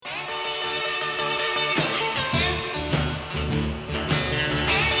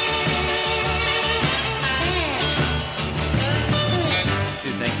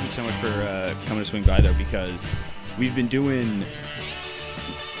swing by though, because we've been doing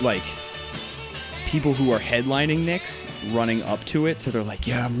like people who are headlining Nick's running up to it, so they're like,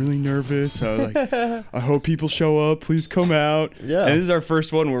 yeah, I'm really nervous, so like I hope people show up, please come out. Yeah. And this is our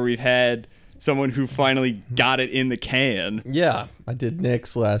first one where we've had someone who finally got it in the can. Yeah, I did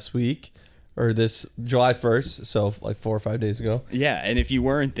Nick's last week, or this July 1st, so like 4 or 5 days ago. Yeah, and if you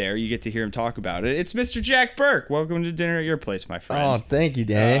weren't there, you get to hear him talk about it. It's Mr. Jack Burke. Welcome to dinner at your place, my friend. Oh, thank you,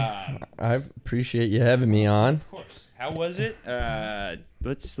 Danny. I appreciate you having me on. Of course. How was it?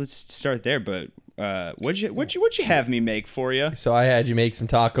 Let's start there. But what'd you have me make for you? So I had you make some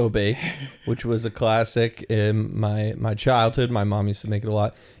taco bake, which was a classic in my childhood. My mom used to make it a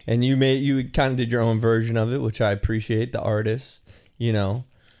lot, and you kind of did your own version of it, which I appreciate. The artist,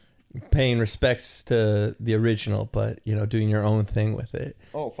 paying respects to the original, but doing your own thing with it.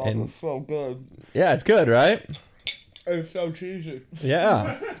 Oh, it's so good. Yeah, it's good, right? It's so cheesy.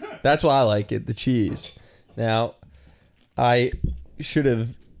 Yeah, that's why I like it, the cheese. Now, I should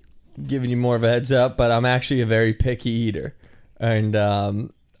have given you more of a heads up, but I'm actually a very picky eater, and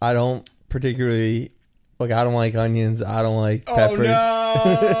I don't particularly I don't like onions. I don't like peppers.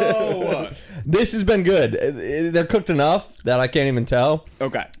 Oh no! This has been good. They're cooked enough that I can't even tell.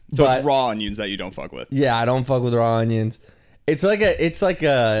 Okay, so it's raw onions that you don't fuck with. Yeah, I don't fuck with raw onions. It's like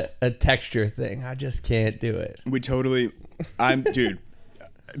a texture thing. I just can't do it.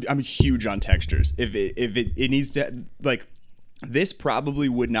 I'm huge on textures. If it needs to, like, this probably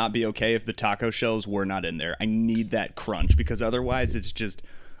would not be okay if the taco shells were not in there. I need that crunch, because otherwise it's just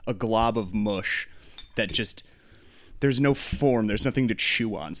a glob of mush that just, there's no form, there's nothing to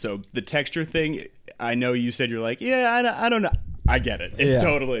chew on. So the texture thing, I know you said you're like, yeah, I don't know. I get it. It's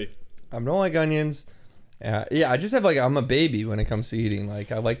totally. I don't like onions. Yeah, I just have I'm a baby when it comes to eating.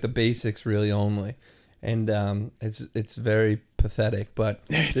 Like, I like the basics really only. And it's very pathetic, but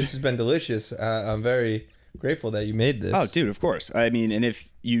this has been delicious. I'm very grateful that you made this. Oh, dude, of course. I mean, and if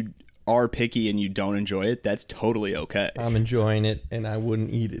you are picky and you don't enjoy it, that's totally okay. I'm enjoying it, and I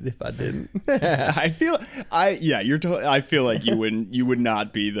wouldn't eat it if I didn't. I feel like you would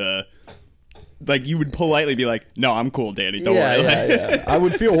not be the, like, you would politely be like, no, I'm cool, Danny. Don't worry. Yeah. I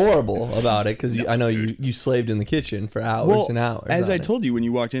would feel horrible about it, because I know you slaved in the kitchen for hours and hours. As I told you when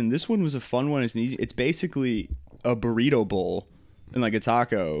you walked in, this one was a fun one. It's easy. It's basically a burrito bowl and like a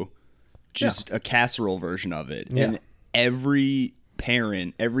taco, just a casserole version of it. Yeah. And every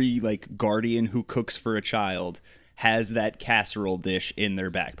parent, every like guardian who cooks for a child has that casserole dish in their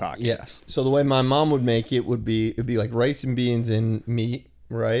back pocket. Yes. So the way my mom would make it would be like rice and beans and meat,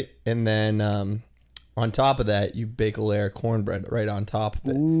 right? And then on top of that, you bake a layer of cornbread right on top of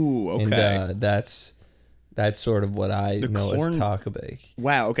it. Ooh, okay. And that's sort of what I know as taco bake.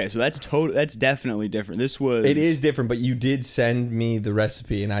 Wow. Okay. So that's definitely different. It is different, but you did send me the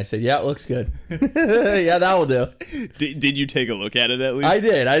recipe, and I said, "Yeah, it looks good. Yeah, that will do." Did you take a look at it at least? I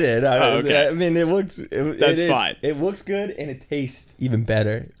did. Oh, okay. I mean, it looks. That's fine. It looks good, and it tastes even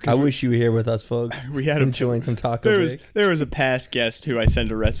better. I wish you were here with us, folks. We had enjoying some taco bake. There was a past guest who I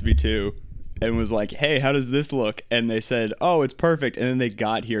sent a recipe to, and was like, hey, how does this look? And they said, oh, it's perfect. And then they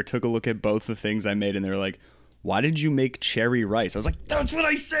got here, took a look at both the things I made, and they were like, why did you make cherry rice? I was like, that's what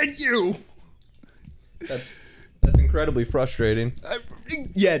I sent you. That's incredibly frustrating.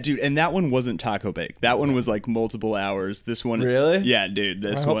 Yeah, dude. And that one wasn't taco bake. That one was like multiple hours. This one. Really? Yeah, dude.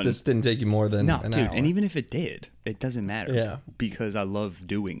 I hope this didn't take you more than an hour. And even if it did, it doesn't matter. Yeah. Because I love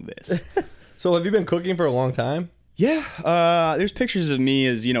doing this. So have you been cooking for a long time? Yeah. There's pictures of me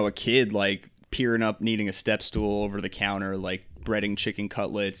as, a kid, like peering up, needing a step stool over the counter, like breading chicken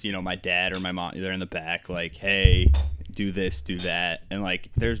cutlets. My dad or my mom, they're in the back, like, hey, do this, do that. And like,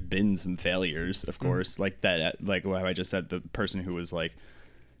 there's been some failures, of course, like that, like what I just said, the person who was like,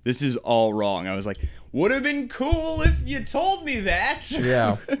 this is all wrong. I was like, would have been cool if you told me that.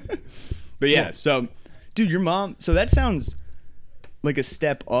 Yeah. But yeah, so dude, your mom, so that sounds like a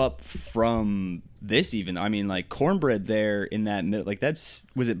step up from this even. I mean, like cornbread there in that, like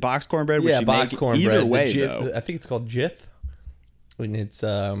was it boxed cornbread? Yeah, boxed cornbread. Either way, though. I think it's called Jif. When it's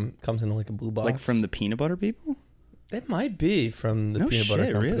comes in like a blue box. Like from the peanut butter people? It might be from the peanut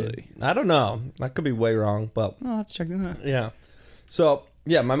butter company. Really? I don't know. I could be way wrong, but I'll have to check that out. Yeah. So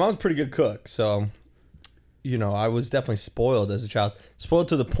yeah, my mom's a pretty good cook. So I was definitely spoiled as a child. Spoiled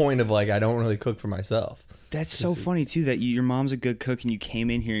to the point of like I don't really cook for myself. That's so funny too that your mom's a good cook and you came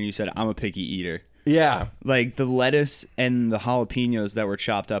in here and you said I'm a picky eater. Yeah. Like the lettuce and the jalapenos that were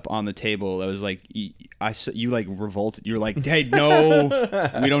chopped up on the table, I was like, you like revolted. You were like, hey, no,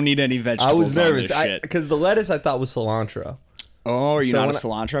 we don't need any vegetables. I was nervous because the lettuce I thought was cilantro. Oh, are you not a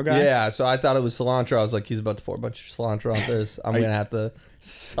cilantro guy? Yeah, so I thought it was cilantro. I was like, he's about to pour a bunch of cilantro on this. I'm going to have to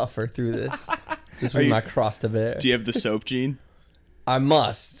suffer through this. This will be my cross to bear. Do you have the soap gene? I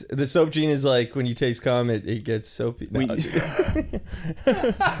must. The soap gene is like when you taste cum, it gets soapy. No,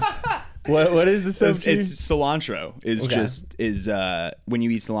 what is the soap gene? It's cilantro. When you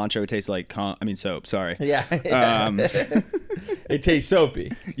eat cilantro, it tastes like soap. Sorry. Yeah. It tastes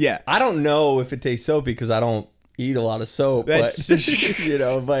soapy. Yeah. I don't know if it tastes soapy because I don't eat a lot of soap. That's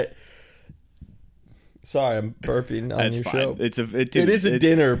but sorry, I'm burping on your show. It is a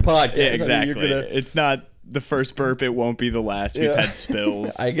dinner podcast. Yeah, exactly. It's not the first burp. It won't be the last. We've had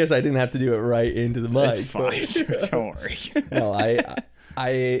spills. I guess I didn't have to do it right into the mic. It's fine. Don't worry. No,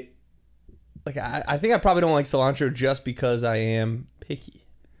 I think I probably don't like cilantro just because I am picky,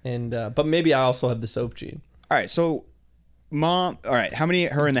 and but maybe I also have the soap gene. All right, so mom. All right, how many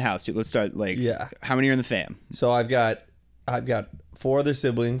are in the house? Let's start. How many are in the fam? So I've got 4 other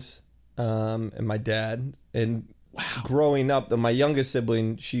siblings, and my dad. And growing up, my youngest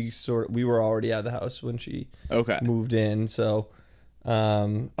sibling, we were already out of the house when she moved in. So,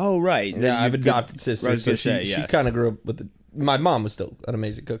 right. Yeah, I have adopted sisters, so she kind of grew up with my mom was still an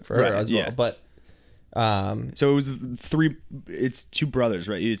amazing cook for her as well. But so it was 3. It's 2 brothers,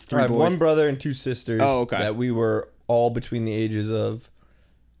 right? It's 3 boys. I have 1 brother and 2 sisters. Oh, okay. That we were all between the ages of,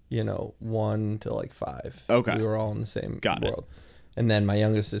 1 to like 5. Okay, we were all in the same world. And then my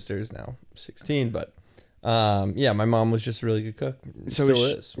youngest sister is now 16, but my mom was just a really good cook. So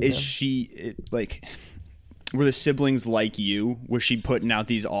is she like? Were the siblings like you? Was she putting out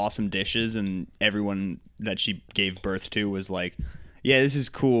these awesome dishes, and everyone that she gave birth to was like, "Yeah, this is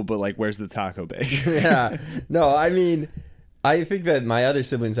cool, but like, where's the taco bag?" Yeah, no, I mean, I think that my other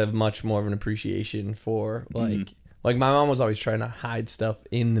siblings have much more of an appreciation for like my mom was always trying to hide stuff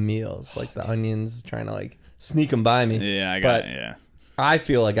in the meals, like the onions, trying to like sneak them by me. Yeah, I got it. Yeah. I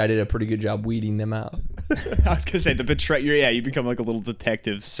feel like I did a pretty good job weeding them out. I was gonna say the betray. You become like a little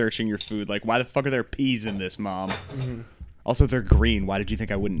detective searching your food. Like, why the fuck are there peas in this, Mom? Mm-hmm. Also, they're green. Why did you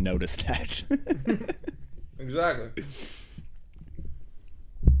think I wouldn't notice that? Exactly.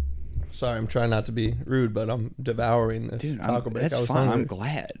 Sorry, I'm trying not to be rude, but I'm devouring this taco bag. That's fine. Hungry. I'm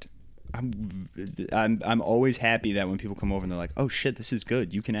glad. I'm always happy that when people come over and they're like, "Oh shit, this is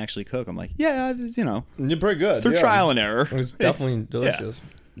good. You can actually cook." I'm like, "Yeah, you're pretty good." Through trial and error, it's definitely delicious.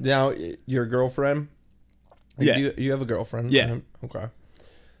 Yeah. Now, your girlfriend. You have a girlfriend. Yeah. Okay.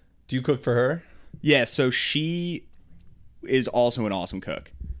 Do you cook for her? Yeah. So she is also an awesome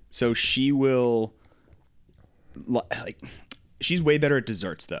cook. So she will she's way better at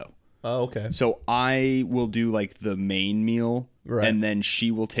desserts though. Oh, okay. So I will do like the main meal, right, and then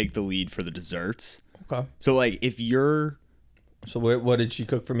she will take the lead for the desserts. Okay. So like if you're... So what did she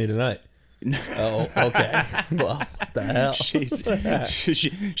cook for me tonight? Oh, okay. Well, what the hell?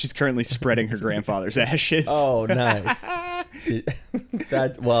 She's currently spreading her grandfather's ashes. Oh, nice.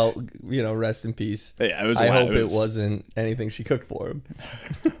 Rest in peace. Yeah, I hope it wasn't anything she cooked for him.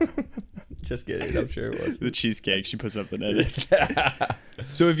 Just kidding. I'm sure it was the cheesecake she put something in it.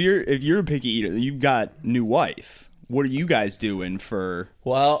 So if you're a picky eater, you've got new wife. What are you guys doing for?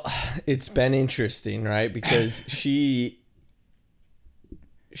 Well, it's been interesting, right? Because she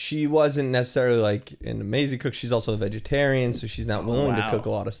wasn't necessarily like an amazing cook. She's also a vegetarian, so she's not willing to cook a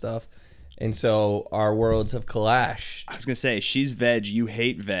lot of stuff. And so our worlds have clashed. I was gonna say she's veg, you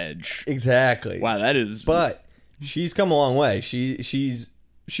hate veg. Exactly. Wow, that is. But she's come a long way. She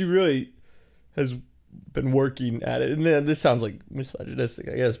really has been working at it. And then this sounds like misogynistic,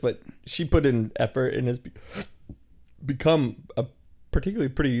 I guess, but she put in effort and has become a particularly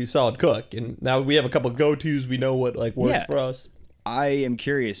pretty solid cook. And now we have a couple of go-tos. We know what like works for us. I am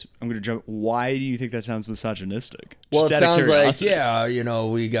curious. I'm going to jump. Why do you think that sounds misogynistic? Well, it sounds like,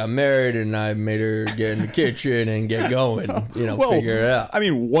 we got married and I made her get in the kitchen and get going, figure it out. I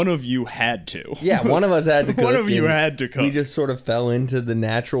mean, one of you had to. Yeah, one of us had to cook. One of you had to cook. We just sort of fell into the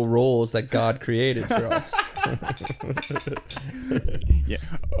natural roles that God created for us. Yeah,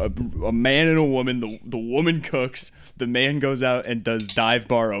 a man and a woman. The woman cooks. The man goes out and does dive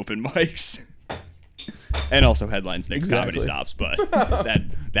bar open mics. And also headlines Nick's comedy stops, but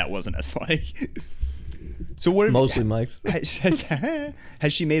that wasn't as funny. So what? Mostly Mike's.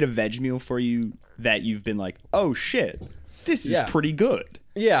 Has she made a veg meal for you that you've been like, oh shit, this is pretty good?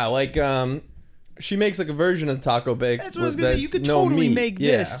 Yeah, like she makes like a version of taco bake. That's what I was gonna say. You could totally make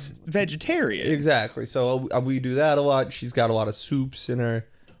this vegetarian. Exactly. So we do that a lot. She's got a lot of soups in her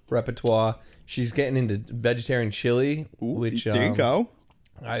repertoire. She's getting into vegetarian chili, which there you go.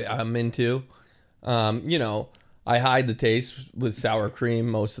 I'm into. I hide the taste with sour cream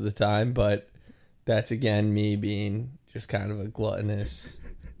most of the time, but that's again me being just kind of a gluttonous,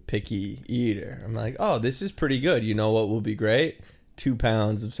 picky eater. I'm like, oh, this is pretty good. You know what will be great? 2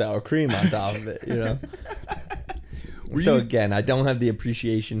 pounds of sour cream on top of it, So again, I don't have the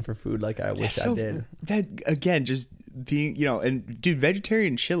appreciation for food like I wish I did. That again, just being, and dude,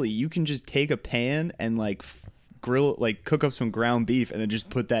 vegetarian chili, you can just take a pan and like grill, like cook up some ground beef and then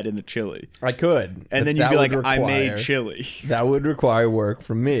just put that in the chili. I could. And then you'd be like, I made chili. That would require work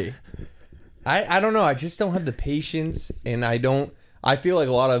from me. I don't know. I just don't have the patience, and I feel like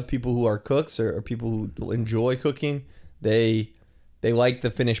a lot of people who are cooks or people who enjoy cooking, they like the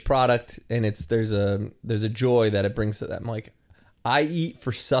finished product, and there's a joy that it brings to them. Like, I eat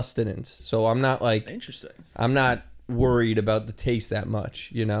for sustenance, so I'm not like interesting. I'm not worried about the taste that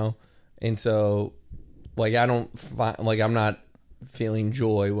much, and so like I'm not feeling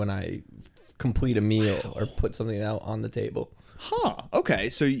joy when I complete a meal or put something out on the table. Huh. Okay.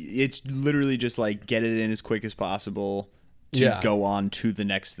 So it's literally just like get it in as quick as possible to go on to the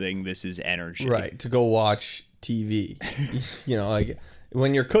next thing. This is energy. Right. To go watch TV. Like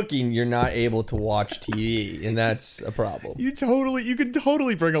when you're cooking, you're not able to watch TV, and that's a problem. You could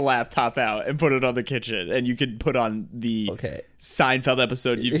totally bring a laptop out and put it on the kitchen, and you could put on the Seinfeld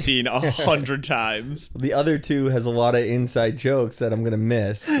episode you've seen 100 times. The other two has a lot of inside jokes that I'm gonna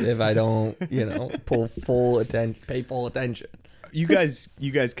miss if I don't, pay full attention. You guys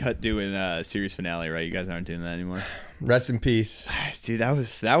cut doing series finale, right? You guys aren't doing that anymore. Rest in peace, dude. That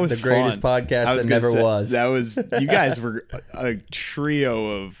was the greatest podcast that never was. That was, you guys were a trophy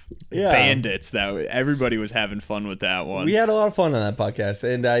of bandits. That everybody was having fun with that one. We had a lot of fun on that podcast,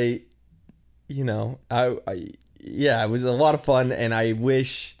 and it was a lot of fun. And I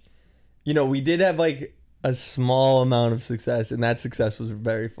wish, we did have like a small amount of success, and that success was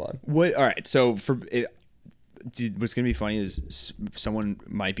very fun. All right, so dude, what's gonna be funny is someone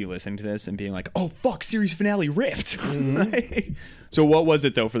might be listening to this and being like, "Oh fuck, series finale ripped." Mm-hmm. So what was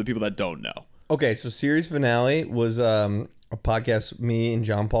it though for the people that don't know? Okay, so series finale was a podcast. Me and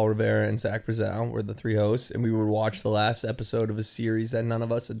John Paul Rivera and Zach Brazel were the three hosts, and we would watch the last episode of a series that none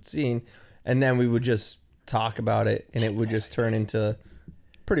of us had seen, and then we would just talk about it, and it would just turn into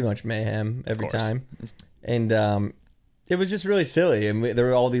pretty much mayhem every time. And it was just really silly, and there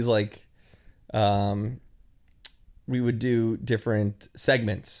were all these like. We would do different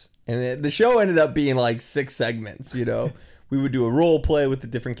segments, and the show ended up being like 6 segments. We would do a role play with the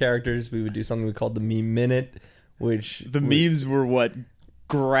different characters. We would do something we called the Meme Minute, which memes were what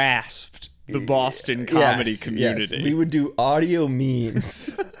grasped the Boston comedy community. Yes. We would do audio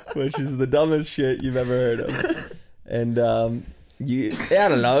memes, which is the dumbest shit you've ever heard of. And I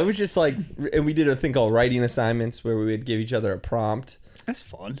don't know. It was just like, and we did a thing called writing assignments where we would give each other a prompt. That's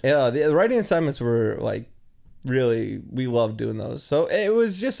fun. Yeah, the writing assignments were like. Really, we loved doing those. So it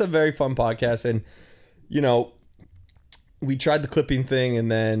was just a very fun podcast. And, we tried the clipping thing, and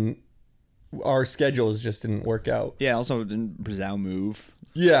then our schedules just didn't work out. Yeah, also didn't Brazel move?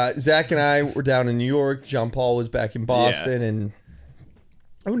 Yeah, Zach and I were down in New York. John Paul was back in Boston, and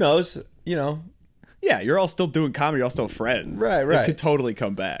who knows, Yeah, you're all still doing comedy. You're all still friends. Right. It could totally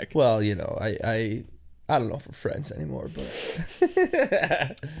come back. Well, I don't know if we're friends anymore, but.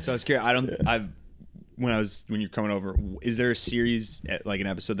 So I was curious. When you're coming over, is there a series, like an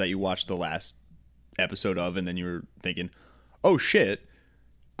episode that you watched the last episode of, and then you were thinking, oh shit,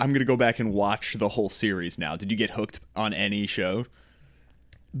 I'm going to go back and watch the whole series now? Did you get hooked on any show?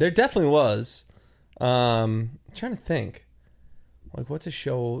 There definitely was. I'm trying to think. Like, what's a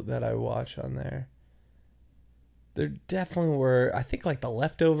show that I watch on there? There definitely were, I think, like The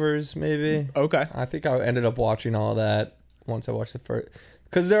Leftovers, maybe. Okay. I think I ended up watching all that once I watched the first.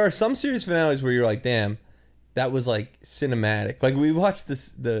 Because there are some series finales where you're like, damn, that was like cinematic. Like we watched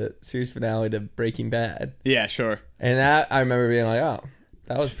the series finale to Breaking Bad. Yeah, sure. And that I remember being like, oh,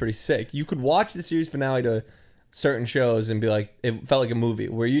 that was pretty sick. You could watch the series finale to certain shows and be like, it felt like a movie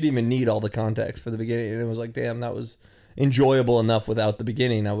where you didn't even need all the context for the beginning. And it was like, damn, that was enjoyable enough without the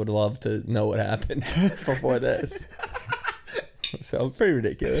beginning. I would love to know what happened before this. So pretty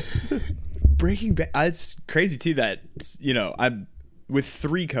ridiculous. Breaking Bad. It's crazy too that I'm with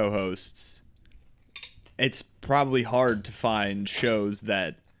 3 co-hosts. It's probably hard to find shows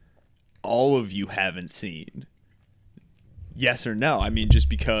that all of you haven't seen. Yes or no? I mean, just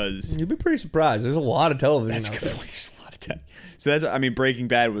because you'd be pretty surprised. There's a lot of television. That's good. There's a lot of television. So Breaking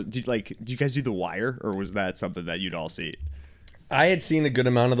Bad was. Did you guys do The Wire, or was that something that you'd all see? I had seen a good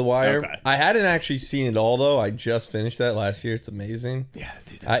amount of The Wire. Okay. I hadn't actually seen it all though. I just finished that last year. It's amazing. Yeah,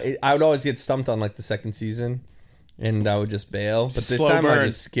 dude. I would always get stumped on like the second season, and I would just bail. But this time I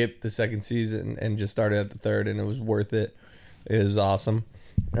just skipped the second season and just started at the third, and it was worth it. It was awesome.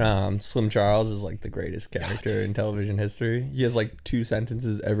 Slim Charles is like the greatest character in television history. He has like 2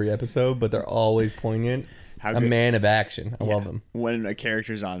 sentences every episode, but they're always poignant. How a good, man of action. I love him. when a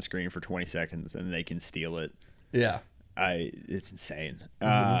character's on screen for 20 seconds and they can steal it. Yeah. It's insane.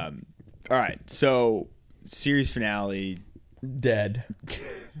 All right, so series finale. Dead.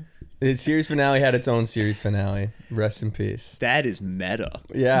 The series finale had its own series finale. Rest in peace. That is meta.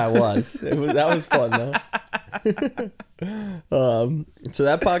 Yeah, it was. That was fun though. So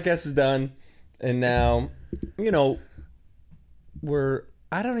that podcast is done, and now,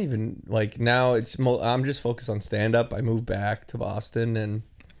 I don't even now I'm just focused on stand up. I moved back to Boston, and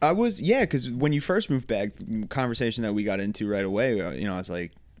because when you first moved back, the conversation that we got into right away, I was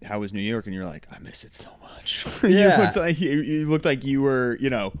like, how was New York? And you're like, I miss it so much. Yeah. you looked like you were,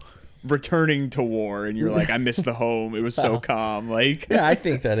 returning to war, and you're like, I miss the home. It was so calm. Like, yeah, I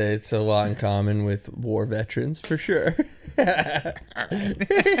think that it's a lot in common with war veterans for sure.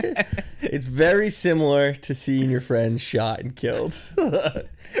 It's very similar to seeing your friends shot and killed,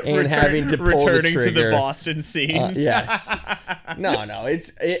 and having to pull the returning trigger. to the Boston scene. Yes. No.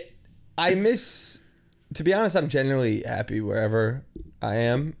 I miss. To be honest, I'm generally happy wherever I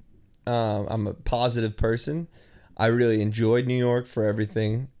am. I'm a positive person. I really enjoyed New York for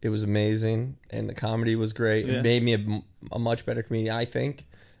everything. It was amazing, and the comedy was great. Yeah. It made me a much better comedian, I think.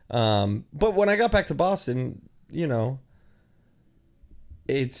 But when I got back to Boston,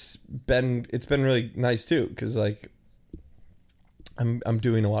 it's been really nice too, because I'm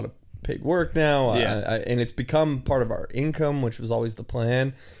doing a lot of paid work now, and it's become part of our income, which was always the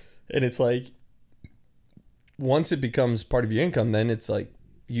plan. And it's once it becomes part of your income, then it's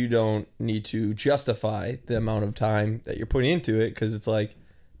you don't need to justify the amount of time that you're putting into it, because it's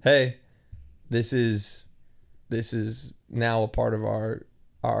hey, this is now a part of our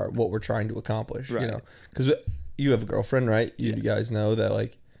what we're trying to accomplish, right. Because you have a girlfriend, right? You guys know that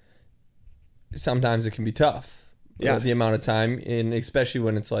sometimes it can be tough. Yeah. The amount of time, and especially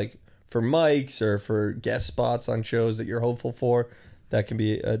when it's for mics or for guest spots on shows that you're hopeful for, that can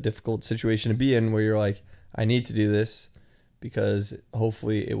be a difficult situation to be in, where you're I need to do this because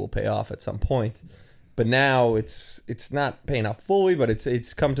hopefully it will pay off at some point. But now it's not paying off fully, but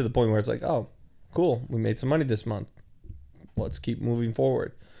it's come to the point where it's oh, cool, we made some money this month. Let's keep moving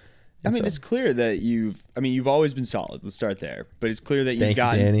forward. And it's clear that you've always been solid. Let's start there. But it's clear that you've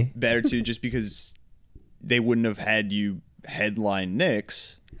gotten better too, just because they wouldn't have had you headline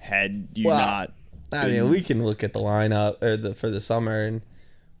Knicks had you not. We can look at the lineup for the summer, and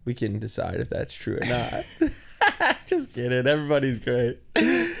we can decide if that's true or not. Just kidding. Everybody's great.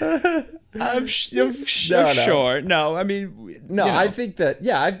 I'm sure. No, I think that,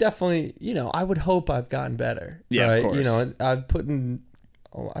 I've definitely, I would hope I've gotten better. Yeah, right? of course. I've put in,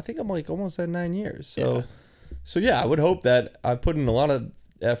 I think I'm almost at 9 years. So I would hope that I've put in a lot of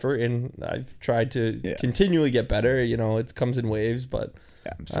effort, and I've tried to continually get better. It comes in waves, but.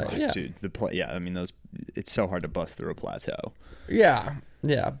 Yeah, I'm sorry, dude. It's so hard to bust through a plateau. Yeah,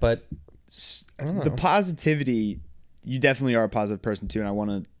 but the positivity, you definitely are a positive person too, and I want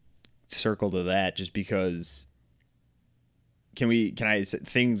to circle to that just because. Can I say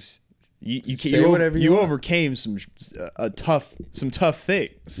things? You overcame some tough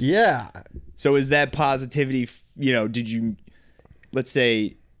things. Yeah. So is that positivity? Did you, let's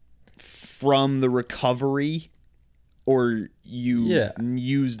say, from the recovery, or you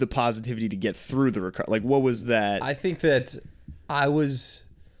use the positivity to get through the recovery? What was that? I think that I was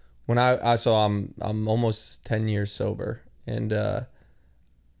when I'm almost 10 years sober, and or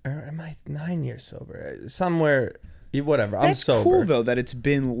am I 9 years sober? Somewhere, whatever. I'm sober. That's cool though that it's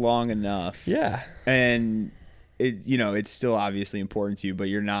been long enough. Yeah, and it's still obviously important to you, but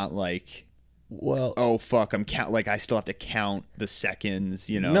you're not oh fuck, I still have to count the seconds.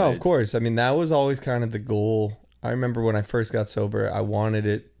 No, of course. That was always kind of the goal. I remember when I first got sober, I wanted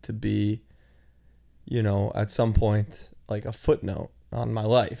it to be, at some point, a footnote on my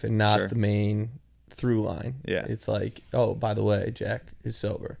life, and not the main through line. Yeah. It's oh, by the way, Jack is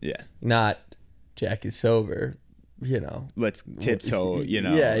sober. Yeah. Not Jack is sober, Let's tiptoe,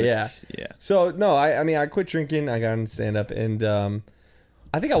 Yeah. So, no, I quit drinking. I got into stand-up, and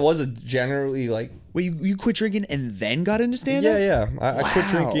I think I was generally Wait, you quit drinking and then got into stand-up? Yeah. I quit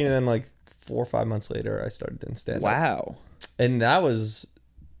drinking, and then 4 or 5 months later, I started doing stand-up. Wow. And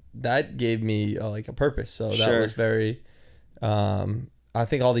that gave me a purpose. So that was very, I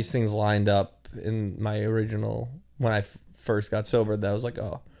think all these things lined up in my original, when I first got sober, that was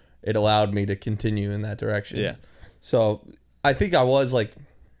it allowed me to continue in that direction. Yeah. So I think I was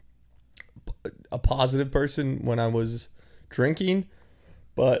a positive person when I was drinking,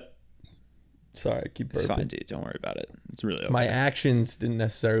 but sorry, I keep burping. It's fine, dude. Don't worry about it. It's really okay. My actions didn't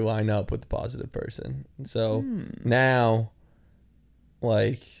necessarily line up with the positive person. And so now,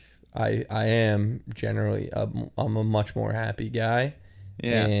 I am generally I'm a much more happy guy,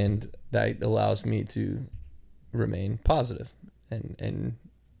 and that allows me to remain positive, and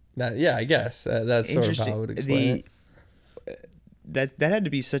that I guess that's sort of how I would explain it. That had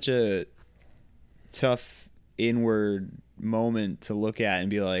to be such a tough inward moment to look at and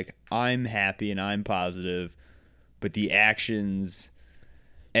be like, I'm happy and I'm positive, but the actions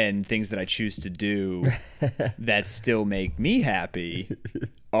and things that I choose to do that still make me happy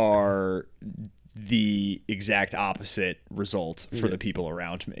are the exact opposite result for the people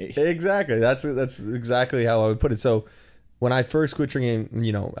around me. Exactly. That's exactly how I would put it. So when I first quit drinking,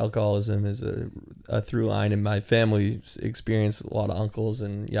 alcoholism is a through line in my family's experience. A lot of uncles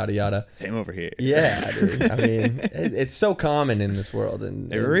and yada yada. Same over here. Yeah, dude. I mean, it's so common in this world,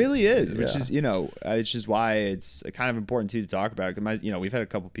 and it really is. Which is, it's just why it's kind of important too to talk about it. Because we've had a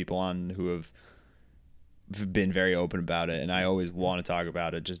couple people on who have been very open about it, and I always want to talk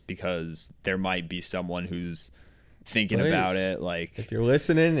about it just because there might be someone who's thinking about it. Like, if you're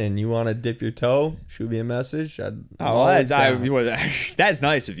listening and you want to dip your toe, shoot me a message. That's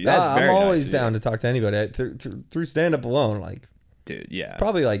nice of you. That's very I'm always nice down to talk to anybody through stand up alone. Like, dude, yeah,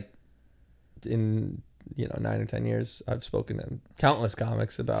 probably like in 9 or 10 years, I've spoken to countless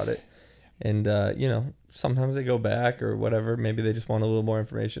comics about it, and sometimes they go back or whatever. Maybe they just want a little more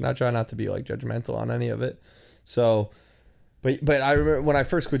information. I try not to be like judgmental on any of it. So, but I remember when I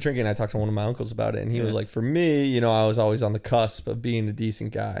first quit drinking, I talked to one of my uncles about it, and he was like, for me, I was always on the cusp of being a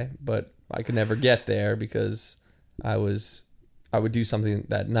decent guy, but I could never get there because I would do something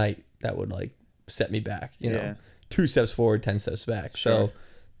that night that would like set me back, 2 steps forward, 10 steps back. Sure. So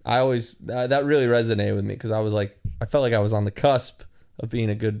I always, that really resonated with me because I felt like I was on the cusp of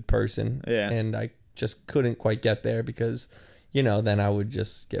being a good person. Yeah. And I just couldn't quite get there because, then I would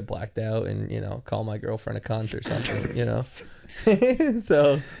just get blacked out and, call my girlfriend a cunt or something,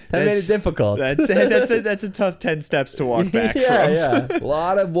 So that made it difficult. That's a tough 10 steps to walk back from. Yeah. A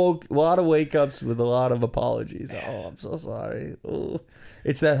lot of wake ups with a lot of apologies. Oh, I'm so sorry. Ooh.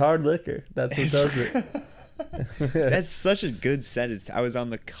 It's that hard liquor. That's what does it. That's such a good sentence. I was on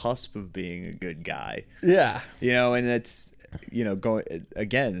the cusp of being a good guy. Yeah. And it's, going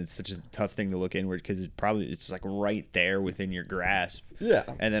again, it's such a tough thing to look inward because it's like right there within your grasp. Yeah.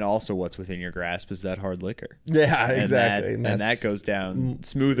 And then also what's within your grasp is that hard liquor. Yeah, exactly. And that goes down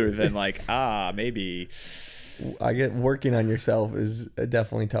smoother than like, maybe. I get working on yourself is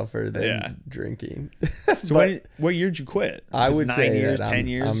definitely tougher than drinking. So what year did you quit? I would 9 say years, that 10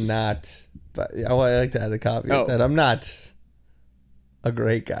 years? I'm not, but I like to add a caveat that I'm not a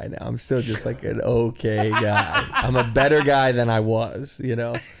great guy now. I'm still just like an okay guy. I'm a better guy than I was,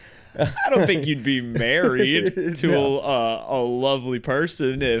 I don't think you'd be married to a lovely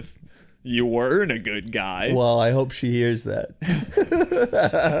person if you weren't a good guy. Well, I hope she hears that.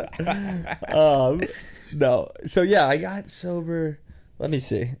 No. So yeah, I got sober. Let me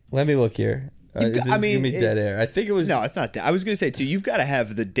see. Let me look here. Is this gonna be dead air? I think it was. No, it's not that. I was gonna say too. You've got to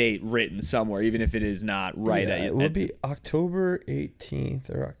have the date written somewhere, even if it is not right. Yeah, it would be October 18th,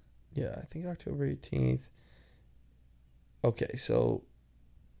 I think October 18th. Okay, so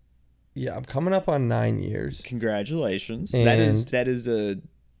yeah, I'm coming up on 9 years. Congratulations. That is a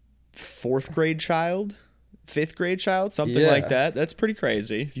 4th grade child, 5th grade child, something like that. That's pretty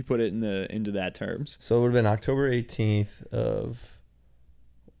crazy if you put it into that terms. So it would have been October 18th of.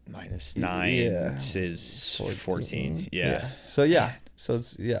 Minus 9 is 14. Yeah. So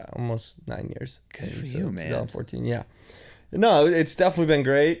it's almost 9 years. Good for you, man. 2014. Yeah. No, it's definitely been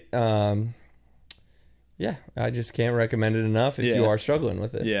great. I just can't recommend it enough if you are struggling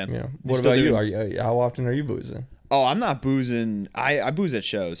with it. Yeah. What about you? How often are you boozing? Oh, I'm not boozing. I booze at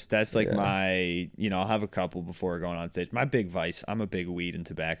shows. That's like my, I'll have a couple before going on stage. My big vice. I'm a big weed and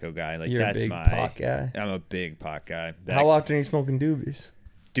tobacco guy. Like You're that's a big my pot guy. I'm a big pot guy. How often are you smoking doobies?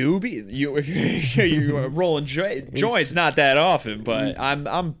 Doobie, you're rolling joints not that often, but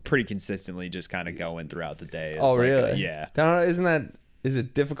I'm pretty consistently just kind of going throughout the day. Oh, really? Yeah. Is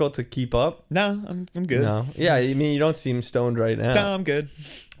it difficult to keep up? No, I'm good. No. Yeah, I mean, you don't seem stoned right now. No, I'm good.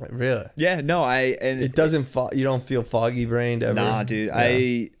 Really? Yeah, no, it doesn't you don't feel foggy brained ever? Nah, dude.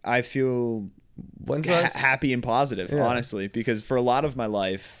 Yeah. I feel happy and positive, honestly, because for a lot of my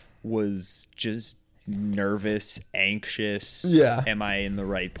life was just nervous, anxious. Yeah. Am I in the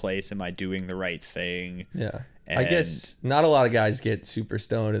right place? Am I doing the right thing? Yeah. And I guess not a lot of guys get super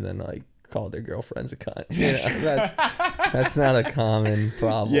stoned and then like call their girlfriends a cunt. That's not a common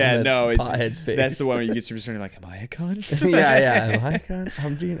problem. Yeah, no, potheads face. That's the one where you get super stoned. You're like, am I a cunt? yeah. Am I a cunt?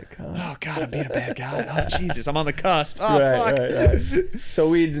 I'm being a cunt. Oh God, I'm being a bad guy. Oh Jesus, I'm on the cusp. Oh fuck. Right. So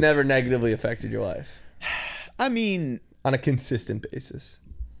weed's never negatively affected your life. I mean, on a consistent basis.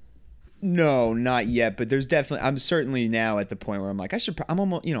 No, not yet, but there's definitely, I'm certainly now at the point where I'm like, I'm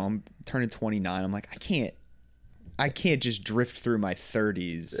almost, I'm turning 29. I'm like, I can't just drift through my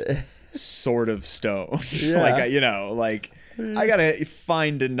 30s sort of stoned. Yeah. I gotta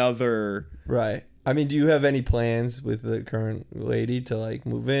find another. Right. I mean, do you have any plans with the current lady to like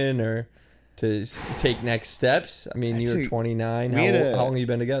move in or to take next steps? I mean, you're 29. How long have you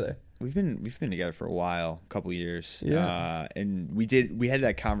been together? We've been together for a while, a couple years. Yeah. And we had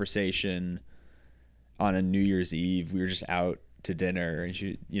that conversation on a New Year's Eve. We were just out to dinner, and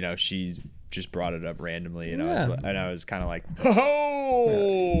she just brought it up randomly, and I was kind of like,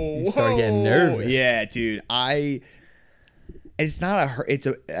 oh, you start getting nervous. Yeah, dude. It's not her.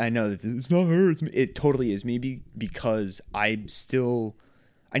 I know that it's not her. It's me. It totally is me because I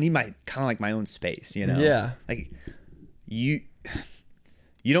need my kind of like my own space, Yeah. Like you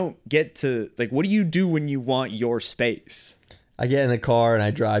don't get to, like, what do you do when you want your space? I get in the car and I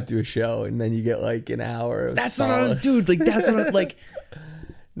drive to a show, and then you get like an hour of That's solace. what I was, dude. Like, that's what I like.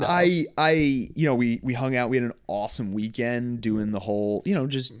 No. We hung out. We had an awesome weekend doing the whole,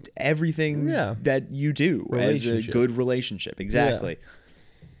 just everything that you do as a good relationship. Exactly.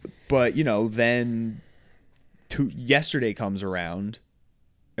 Yeah. But, then yesterday comes around.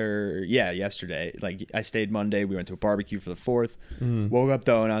 Yesterday. Like, I stayed Monday. We went to a barbecue for the 4th. Woke up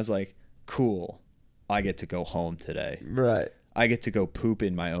though, and I was like, cool. I get to go home today. Right. I get to go poop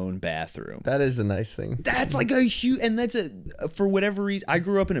in my own bathroom. That is the nice thing. That's like a huge, and that's for whatever reason. I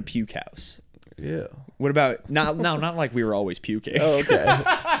grew up in a puke house. Yeah. What about not like we were always puking. Oh, okay.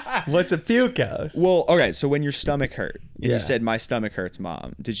 What's a puke house? Well, okay. So when your stomach hurt, and you said my stomach hurts,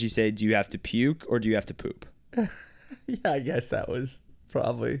 Mom, did she say, do you have to puke or do you have to poop? Yeah, I guess that was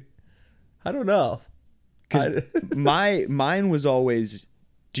probably. I don't know. Mine was always,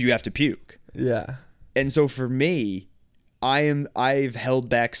 do you have to puke? Yeah. And so for me, I've held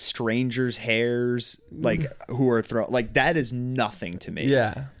back strangers' hairs, like, who are like, that is nothing to me.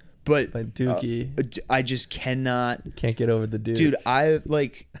 Yeah. But like dookie. I just can't get over the dude. Dude, I've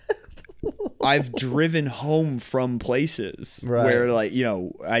driven home from places where, like,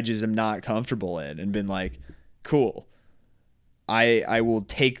 I just am not comfortable in, and been like, cool. I will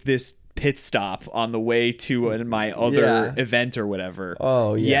take this pit stop on the way to my other event or whatever.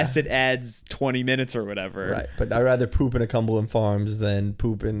 Oh, yeah. Yes, it adds 20 minutes or whatever. Right, but I'd rather poop in a Cumberland Farms than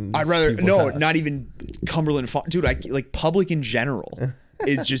poop in house. Not even Cumberland Farms. Dude, like, public in general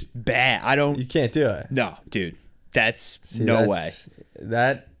is just bad. You can't do it. No, dude. That's no way.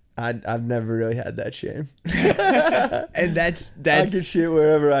 I've never really had that shame. And that's I can shit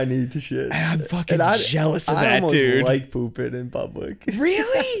wherever I need to shit. And I'm fucking jealous of that, dude. I almost like pooping in public.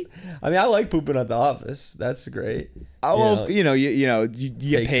 Really? I mean, I like pooping at the office. That's great. Oh, you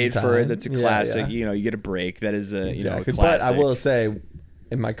get paid for it. That's a classic. Yeah. You get a break. That is a exactly. Classic. But I will say,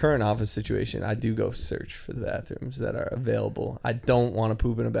 in my current office situation, I do go search for the bathrooms that are available. I don't want to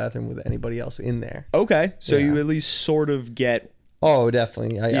poop in a bathroom with anybody else in there. Okay, so you at least sort of get. Oh,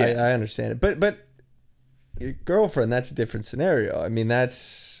 definitely. I understand it. But your girlfriend, that's a different scenario. I mean,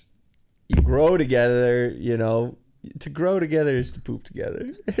 that's, you grow together, to grow together is to poop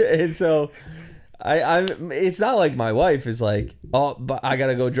together. And so it's not like my wife is like, oh, but I got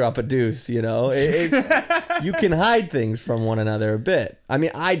to go drop a deuce, It's you can hide things from one another a bit. I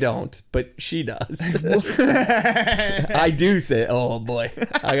mean, I don't, but she does. I do say, oh boy,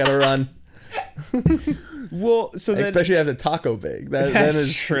 I got to run. Well, so then, especially after taco bake,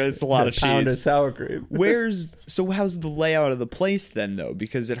 that's true. It's a lot of pound cheese. Of sour cream. How's the layout of the place then, though?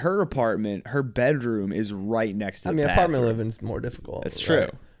 Because at her apartment, her bedroom is right next to the bathroom. Apartment living's more difficult. That's true.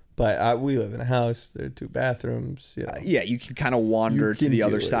 But we live in a house. There are 2 bathrooms. You can kind of wander to the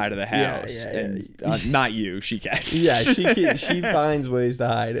other side of the house. And not you. She can. Yeah, she finds ways to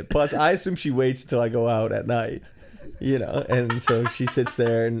hide it. Plus, I assume she waits until I go out at night. And so she sits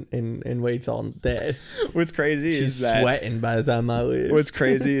there and waits all day. What's crazy she's sweating by the time I leave. What's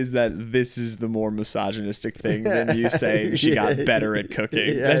crazy is that this is the more misogynistic thing than you saying she got better at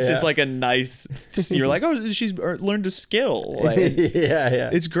cooking. That's just like a nice. You're like, oh, she's learned a skill. Like,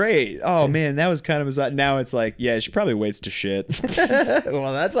 it's great. Oh man, that was kind of now it's like, yeah, she probably waits to shit.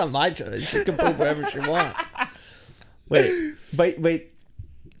 Well, that's not my choice. She can poop wherever she wants. Wait.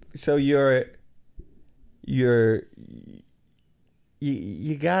 So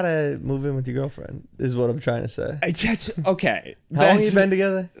you gotta move in with your girlfriend is what I'm trying to say. That's okay. How long have you been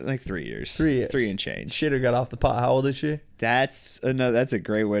together? Like 3 years. 3 years. 3 and change. Shitter got off the pot. How old is she? That's a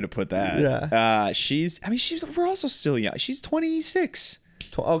great way to put that. Yeah. We're also still young. She's 26.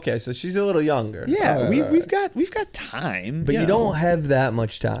 Okay, so she's a little younger. Yeah, we've got time. But you don't have that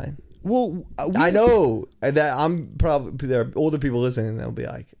much time. Well, I know that I'm probably, there are older people listening, and they'll be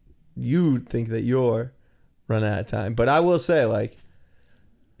like, you think that you're running out of time. But I will say, like,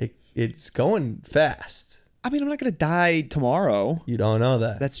 it's going fast. I mean, I'm not gonna die tomorrow. You don't know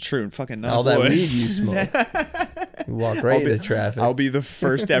that. That's true. Fucking all that weed you smoke. You walk right into traffic. I'll be the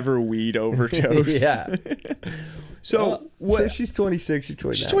first ever weed overdose. Yeah. So so she's 26. You're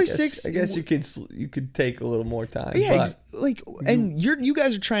 29. She's 26. I guess you could take a little more time. Yeah, and you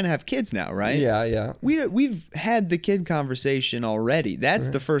guys are trying to have kids now, right? Yeah, yeah. We've had the kid conversation already. That's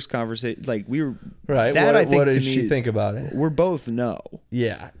the first conversation. Like we were right. That, what does she think about it? We're both no.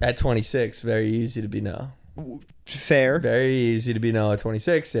 Yeah, at 26, very easy to be no. Fair. Very easy to be no at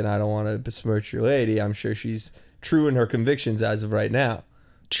 26, and I don't want to besmirch your lady. I'm sure she's true in her convictions as of right now.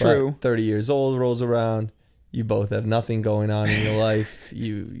 True. But 30 years old rolls around. You both have nothing going on in your life.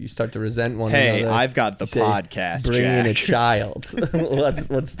 You start to resent one another. Hey, I've got the podcast. Bring in a Jack. child.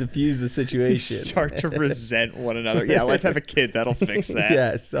 let's diffuse the situation. Start to resent one another. Yeah, let's have a kid. That'll fix that.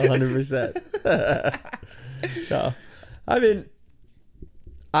 Yes, 100%. No, I mean,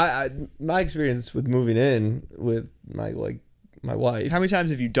 I my experience with moving in with my wife. How many times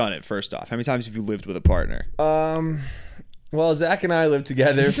have you done it? First off, how many times have you lived with a partner? Well, Zach and I lived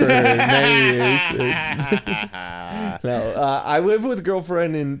together for many years. I lived with a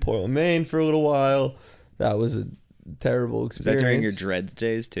girlfriend in Portland, Maine for a little while. That was a terrible experience. Is that during your dreads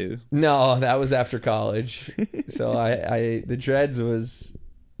days too? No, that was after college. So the dreads was,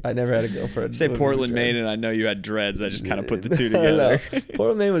 I never had a girlfriend. Say Portland, Maine, and I know you had dreads. I just kind of put the two together. No.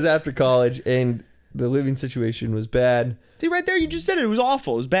 Portland, Maine was after college, and the living situation was bad. See, right there, you just said it. It was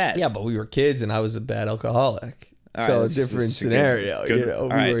awful. It was bad. Yeah, but we were kids, and I was a bad alcoholic. All so right, a different scenario, good, you know.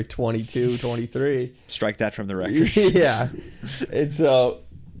 We were 22, 23. Strike that from the record. Yeah. And so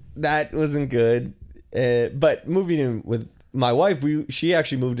that wasn't good. But moving in with my wife, she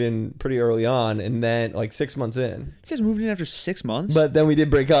actually moved in pretty early on, and then like 6 months in. You guys moved in after 6 months? But then we did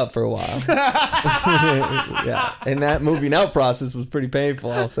break up for a while. Yeah. And that moving out process was pretty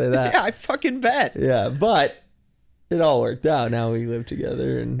painful, I'll say that. Yeah, I fucking bet. Yeah, but it all worked out. Now we live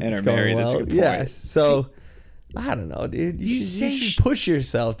together and it's are going married. well. That's a good point. Yes. So I don't know, dude. You should push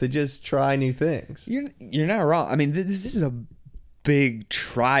yourself to just try new things. You're not wrong. I mean, this is a big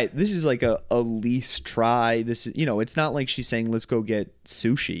try. This is like a least try. This is, it's not like she's saying, let's go get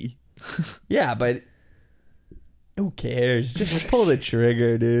sushi. Yeah, but who cares? Just pull the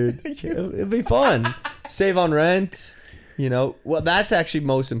trigger, dude. It'll be fun. Save on rent. Well, that's actually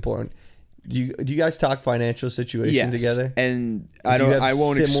most important. Do you guys talk financial situation together? And I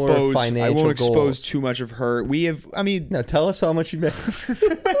won't expose too much of her. No, tell us how much you make.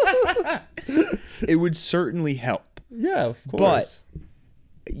 It would certainly help. Yeah, of course.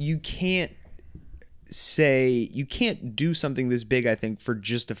 But you can't do something this big, I think, for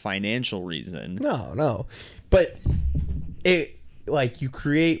just a financial reason. No. But you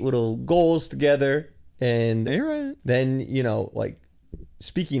create little goals together, and then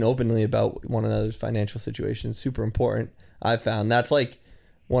speaking openly about one another's financial situation is super important. I've found that's like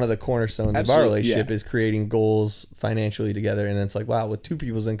one of the cornerstones of our relationship is creating goals financially together. And then it's like, wow, with two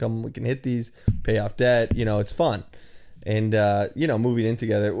people's income, we can hit these, pay off debt. It's fun. And, moving in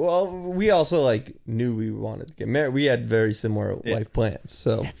together. Well, we also knew we wanted to get married. We had very similar life plans.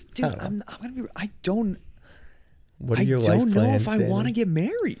 So I don't What are your life plans? I don't know if I want to get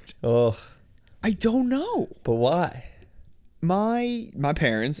married. Oh, I don't know. But why? My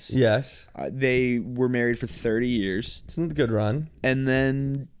parents, yes, they were married for 30 years. It's a good run. And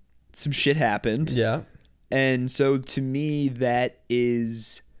then some shit happened. Yeah. And so to me, that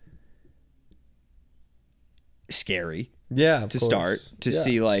is scary. Yeah, to start to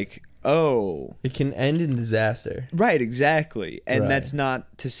see it can end in disaster. Right, exactly. And that's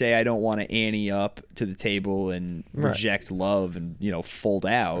not to say I don't want to ante up to the table and reject love and, fold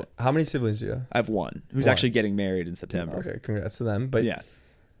out. How many siblings do you have? I have one who's actually getting married in September. Okay, congrats to them. But yeah,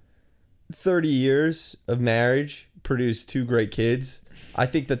 30 years of marriage produced two great kids. I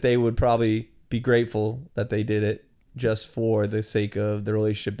think that they would probably be grateful that they did it just for the sake of the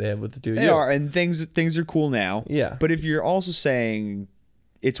relationship they have with the two of you. They are, and things are cool now. Yeah. But if you're also saying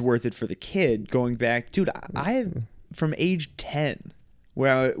it's worth it for the kid, going back, dude, I have from age 10,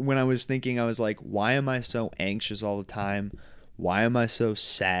 when I was thinking, I was like, why am I so anxious all the time? Why am I so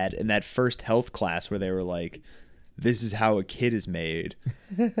sad? In that first health class where they were like, this is how a kid is made.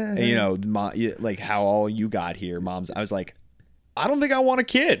 And, how all you got here, moms. I was like, I don't think I want a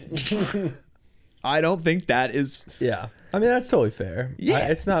kid. I don't think that is. Yeah. I mean, that's totally fair. Yeah.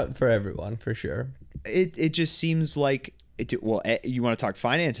 It's not for everyone, for sure. It just seems like, you want to talk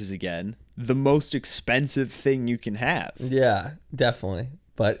finances again, the most expensive thing you can have. Yeah, definitely.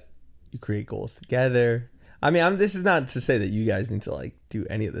 But you create goals together. I mean, this is not to say that you guys need to like do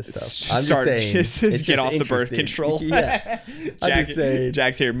any of this stuff. I'm Start, just saying, it's get just off the birth interesting. control. Yeah, I'm just saying,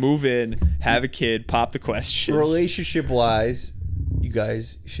 Jack's here. Move in, have a kid, pop the question. relationship wise, you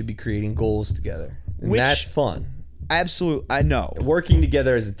guys should be creating goals together, and that's fun. Absolutely, I know. Working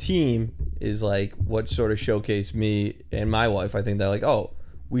together as a team is like what sort of showcased me and my wife. I think that like, oh,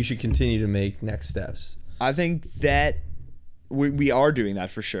 we should continue to make next steps. I think that we are doing that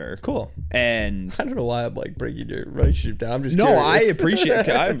for sure. Cool. And I don't know why I'm like breaking your relationship down. I'm just no, curious. I appreciate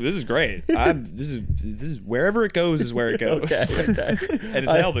it. This is great. This is wherever it goes is where it goes. Okay. And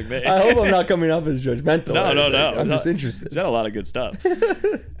it's helping me. I hope I'm not coming off as judgmental. No. I'm just interested. It's got a lot of good stuff.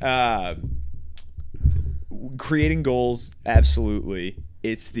 Creating goals, absolutely.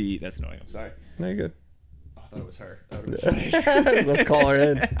 That's annoying. I'm sorry. No, you're good. I thought it was her. That would be funny. Let's call her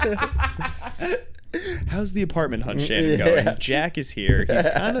in. How's the apartment hunt, Shannon, going? Jack is here.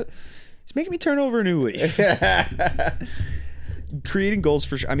 He's making me turn over a new leaf. Creating goals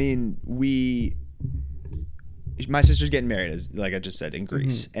for sure. I mean, my sister's getting married, as like I just said, in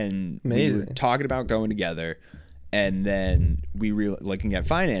Greece, and Amazing. we were talking about going together, and then we looking at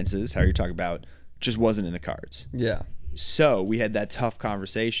finances. How you're talking about just wasn't in the cards. Yeah. So we had that tough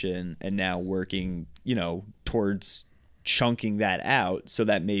conversation, and now working, towards chunking that out so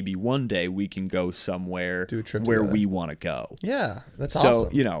that maybe one day we can go somewhere where we want to go. Yeah, that's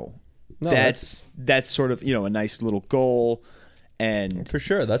awesome. So, that's sort of, a nice little goal. And for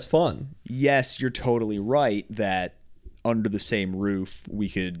sure, that's fun. Yes, you're totally right that under the same roof we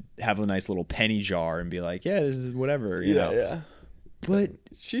could have a nice little penny jar and be like, yeah, this is whatever, you know. Yeah. But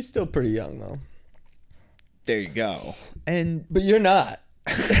she's still pretty young though. There you go. But you're not.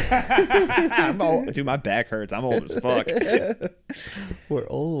 I'm old. Dude, my back hurts. I'm old as fuck. We're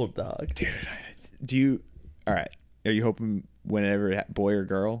old, dog. Dude, all right. Are you hoping whenever, boy or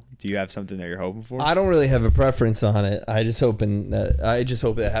girl, do you have something that you're hoping for? I don't really have a preference on it. I just hope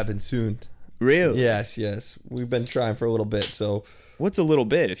that happens soon. Really? Yes. We've been trying for a little bit. So what's a little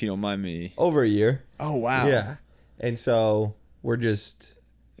bit, if you don't mind me? Over a year. Oh, wow. Yeah. And so we're just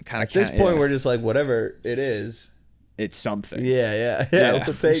at this point, we're just like, whatever it is, it's something. Yeah.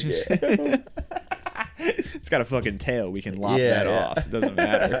 We'll take it. It's got a fucking tail. We can lop that off. It doesn't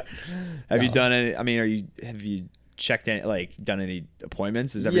matter. Have you done any? I mean, have you checked any, done any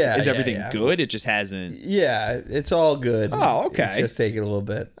appointments? Is everything good? It just hasn't. Yeah, it's all good. Oh, okay. It's just taking a little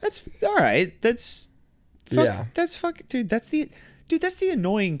bit. That's all right. That's fucking dude. That's the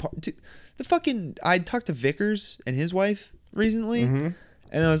annoying part. Dude, I talked to Vickers and his wife recently. Mm-hmm.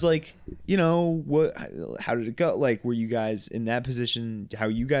 And I was like, what? How did it go? Like, were you guys in that position? How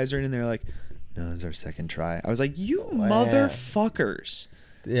you guys are in? And they're like, no, it's our second try. I was like, you motherfuckers.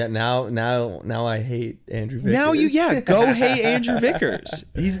 Yeah, now I hate Andrew Vickers. Now go hate Andrew Vickers.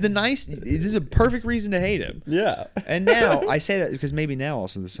 He's this is a perfect reason to hate him. Yeah. And now I say that because maybe now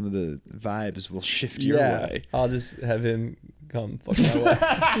also some of the vibes will shift your way. I'll just have him come fuck my wife.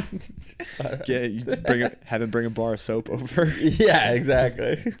 Have him bring a bar of soap over. Yeah,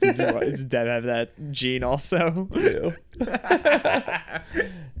 exactly. Does Deb have that gene also?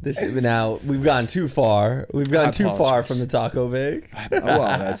 Now we've gone too far. We've gone too far from the taco bag.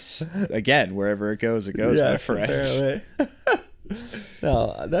 Well, that's again wherever it goes, my friend. Apparently.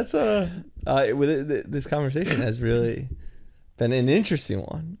 No, that's this conversation has really been an interesting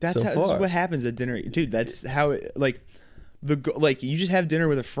one. That's that's what happens at dinner, dude. That's how you just have dinner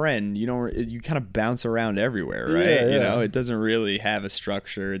with a friend. You kind of bounce around everywhere, right? Yeah. It doesn't really have a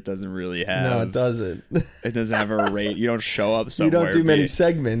structure. It doesn't really have. No, it doesn't. It doesn't have a rate. You don't show up somewhere. You don't do many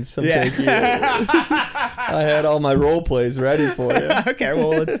segments. I had all my role plays ready for you. Okay,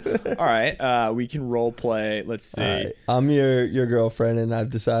 well, all right. We can role play. Let's see. Right. I'm your girlfriend, and I've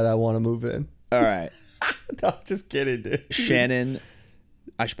decided I want to move in. All right. No, just kidding, dude. Shannon.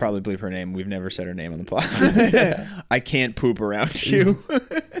 I should probably bleep her name. We've never said her name on the podcast. I can't poop around you.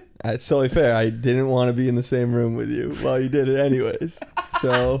 That's totally fair. I didn't want to be in the same room with you. Well, you did it anyways.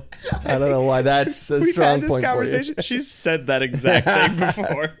 So I don't know why that's a strong point for you. She's said that exact thing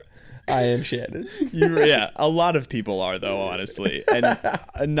before. I am Shannon. A lot of people are, though, honestly.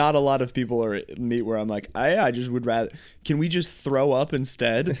 And not a lot of people are me where I'm like, I just would rather. Can we just throw up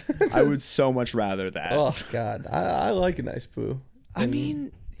instead? I would so much rather that. Oh, God. I like a nice poo. I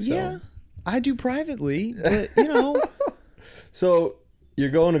mean, I do privately, but So you're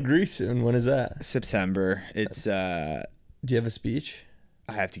going to Greece soon. When is that? September. It's. Do you have a speech?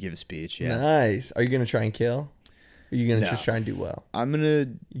 I have to give a speech. Yeah. Nice. Are you gonna try and kill? Or are you gonna just try and do well? I'm gonna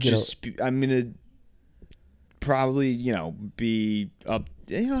I'm gonna probably be up.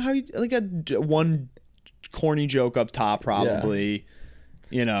 How you like a one corny joke up top probably.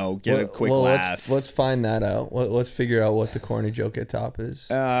 get a quick laugh. Let's find that out. Let's figure out what the corny joke at top is.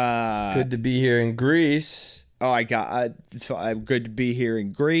 Good to be here in Greece. Oh, I'm good to be here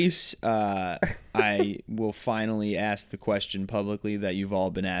in Greece. I will finally ask the question publicly that you've all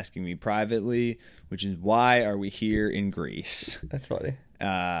been asking me privately, which is, why are we here in Greece? That's funny.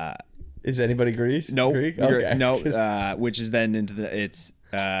 Is anybody Greece? No, Greek? Okay. No. Which is then it's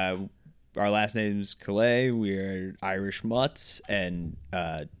our last name is Calais. We're Irish mutts, and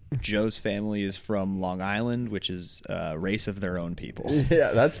Joe's family is from Long Island, which is a race of their own people.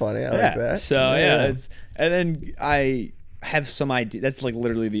 Yeah, that's funny. I like that. So and then I have some idea. That's like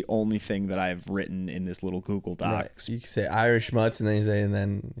literally the only thing that I've written in this little Google Doc. Right. So you can say Irish mutts, and then you say, and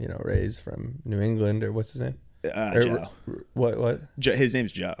then Ray's from New England, or what's his name? Joe. What? His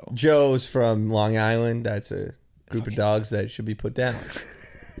name's Joe. Joe's from Long Island. That's a group of dogs that should be put down.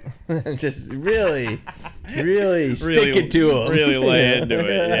 Just really stick it to them. Really lay into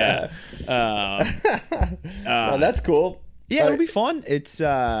it. Yeah. Well, that's cool. Yeah, it'll be fun. It's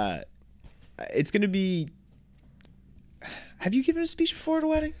gonna be. Have you given a speech before at a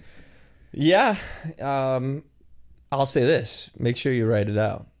wedding? Yeah. I'll say this. Make sure you write it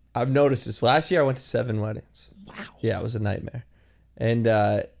out. I've noticed this. Last year I went to 7 weddings. Wow. Yeah, it was a nightmare. And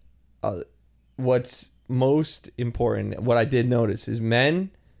what's most important, what I did notice is men,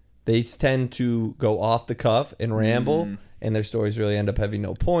 they tend to go off the cuff and ramble, and their stories really end up having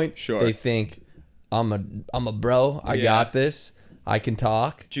no point. Sure. They think, I'm a bro. I got this. I can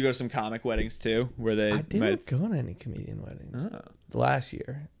talk. Did you go to some comic weddings too? Where they I didn't go to any comedian weddings last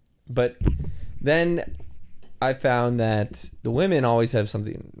year. But then I found that the women always have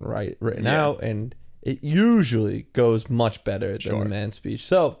something written out, and it usually goes much better than the man's speech.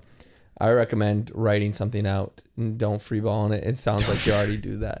 So I recommend writing something out and don't freeball it. It sounds like you already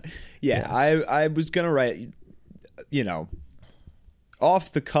do that. Yeah, yes. I was going to write,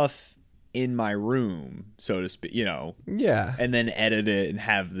 off the cuff in my room, so to speak, Yeah. And then edit it and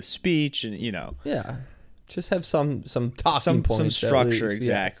have the speech and, Yeah. Just have some talking points. Some structure,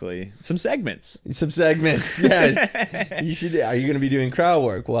 exactly. Yes. Some segments, yes. You should. Are you going to be doing crowd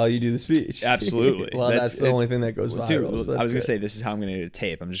work while you do the speech? Absolutely. Well, that's the only thing that goes viral. Dude, so I was going to say, this is how I'm going to do a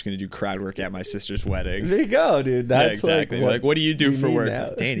tape. I'm just going to do crowd work at my sister's wedding. There you go, dude. That's exactly. like what do you do for work? Now.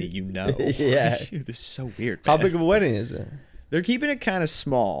 Danny, Yeah. Dude, this is so weird, man. How big of a wedding is it? They're keeping it kind of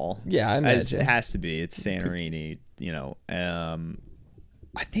small. Yeah, I imagine. As it has to be. It's Santorini,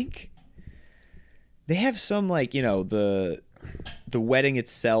 I think they have some, the wedding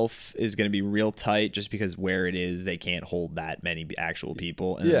itself is going to be real tight just because where it is, they can't hold that many actual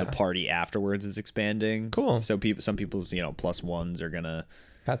people. And then the party afterwards is expanding. Cool. So some people's, plus ones are going to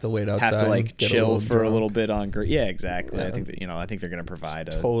have to wait outside. Have to chill for a little bit on. Yeah, exactly. Yeah. I think that I think they're going to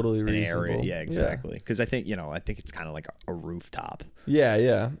provide totally an reasonable area. Yeah, exactly. Because I think it's kind of like a rooftop.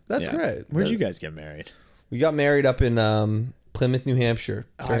 Yeah. That's great. Where'd you guys get married? We got married up in Plymouth, New Hampshire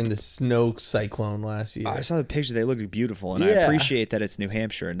during the snow cyclone last year. I saw the picture. They look beautiful, and I appreciate that it's New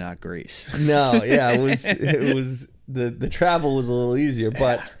Hampshire and not Greece. No, yeah, it was the travel was a little easier,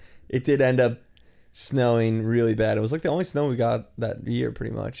 but it did end up snowing really bad. It was like the only snow we got that year,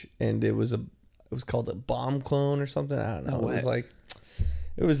 pretty much, and it was called a bomb clone or something. I don't know. No way.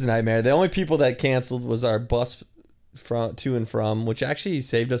 It was a nightmare. The only people that canceled was our bus to and from, which actually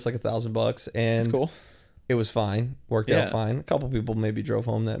saved us like $1,000, and that's cool. It was fine. Worked out fine. A couple people maybe drove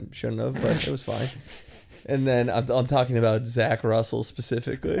home that shouldn't have, but it was fine. And then I'm talking about Zach Russell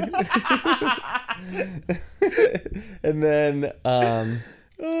specifically. And then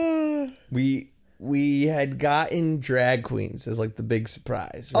we had gotten drag queens as like the big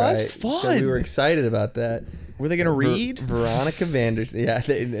surprise. Right? Oh, that's fun. So we were excited about that. Were they gonna read? Veronica Vanderson. Yeah,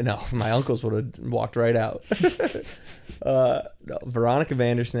 no, my uncles would have walked right out. Veronica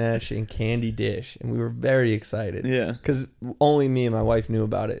Vandersnatch and Candy Dish, and we were very excited. Yeah, because only me and my wife knew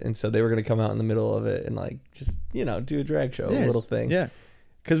about it, and so they were gonna come out in the middle of it and just do a drag show, a little thing. Yeah,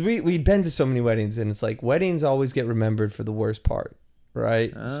 because we'd been to so many weddings, and it's like weddings always get remembered for the worst part,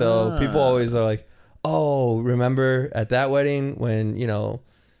 right? So people always are like, oh, remember at that wedding when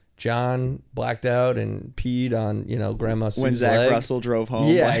John blacked out and peed on Grandma Sue's when Zach leg. Russell drove home.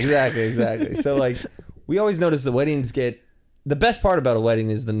 Yeah, exactly. So we always notice the weddings get. The best part about a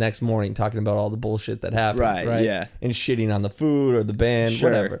wedding is the next morning talking about all the bullshit that happened, right? Yeah, and shitting on the food or the band,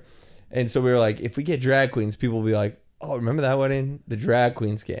 whatever. And so we were like, if we get drag queens, people will be like, oh, remember that wedding? The drag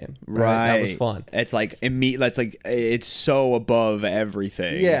queens came. Right. That was fun. It's it's so above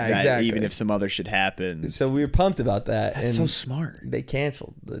everything. Yeah, exactly. Even if some other shit happens. So we were pumped about that. That's so smart. They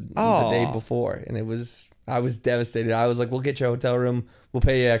canceled the day before, and I was devastated. I was like, we'll get you a hotel room. We'll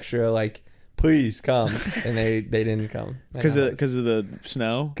pay you extra, please come, and they didn't come because of the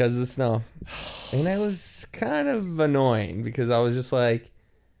snow. Because of the snow, and that was kind of annoying because I was just like,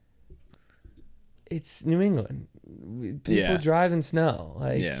 it's New England. People drive in snow.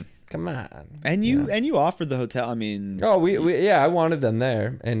 Like, come on. And you offered the hotel. I mean, I wanted them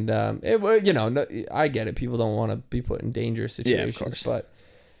there, and I get it. People don't want to be put in dangerous situations, of course. But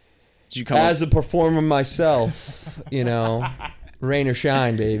did you come as a performer myself, rain or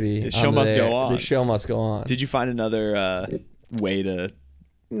shine, baby. The show must go on. The show must go on. Did you find another way to?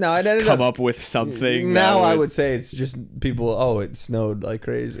 No, I ended come up with something. Now I would say it's just people. Oh, it snowed like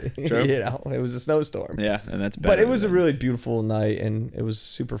crazy. True. It was a snowstorm. Yeah, and that's better. But it was a really beautiful night, and it was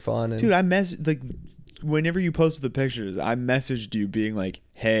super fun. And dude, whenever you posted the pictures, I messaged you being like,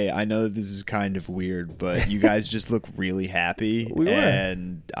 "Hey, I know that this is kind of weird, but you guys just look really happy,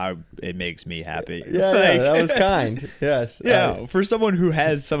 and it makes me happy." Yeah, that was kind. Yes. Yeah, for someone who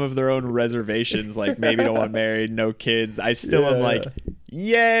has some of their own reservations, like maybe don't want married, no kids, I still am like,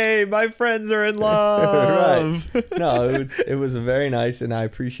 yay, my friends are in love. Right. No, it was very nice, and I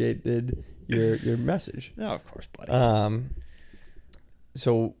appreciated your message. No, of course, buddy.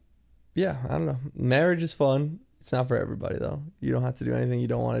 So, yeah, I don't know. Marriage is fun. It's not for everybody, though. You don't have to do anything you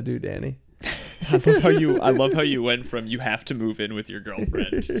don't want to do, Danny. I love how you went from you have to move in with your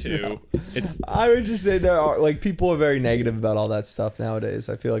girlfriend to it's. I would just say there are people are very negative about all that stuff nowadays.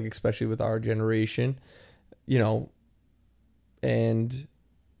 I feel like especially with our generation, and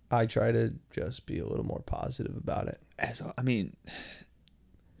I try to just be a little more positive about it.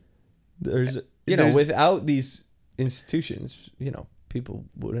 There's without these institutions, people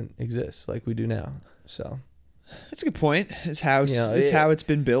wouldn't exist like we do now. So that's a good point. It's how it's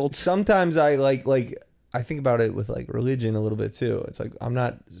been built. Sometimes I I think about it with like religion a little bit too. It's like I'm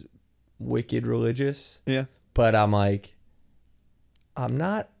not wicked religious. Yeah. But I'm like, I'm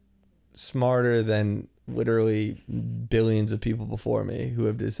not smarter than literally billions of people before me who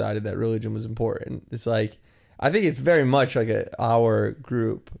have decided that religion was important. It's like, I think it's very much like our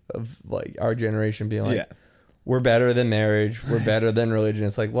group of like our generation being like, we're better than marriage. We're better than religion.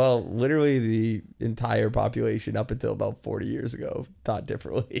 It's like, well, literally the entire population up until about 40 years ago thought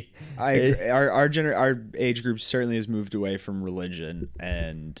differently. I agree. Our age group certainly has moved away from religion,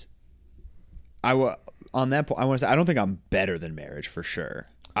 and on that point, I want to say I don't think I'm better than marriage for sure.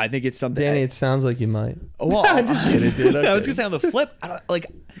 I think it's something. Danny, it sounds like you might. Oh, well, I'm just kidding, dude. I was gonna say on the flip, I don't like.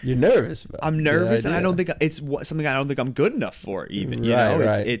 You're nervous. I'm nervous, and I don't think it's something I don't think I'm good enough for. Even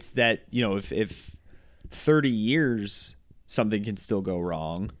Right. It's that if 30 years something can still go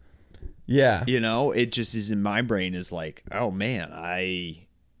wrong. Yeah. It just is in my brain is like, oh man,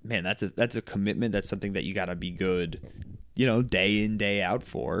 that's a commitment. That's something that you got to be good, day in, day out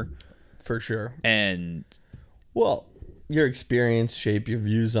for. For sure. And well, your experience shape your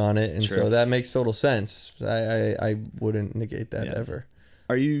views on it, and so that makes total sense. I wouldn't negate that ever.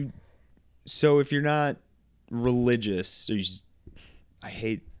 So if you're not religious, I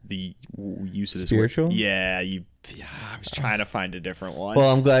hate the use of this spiritual word. I was trying to find a different one.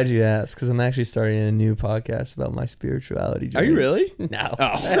 Well, I'm glad you asked, because I'm actually starting a new podcast about my spirituality journey. Are you really? No.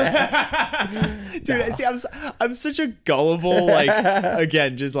 Oh. Dude, see, I'm such a gullible,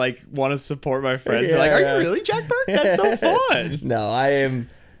 again, just want to support my friends. Yeah. Are you really, Jack Burke? That's so fun. No, I am.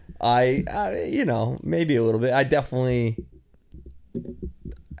 Maybe a little bit. I definitely,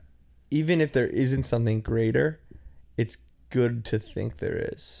 even if there isn't something greater, it's good to think there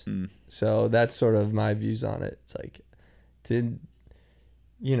is. So that's sort of my views on it. It's like to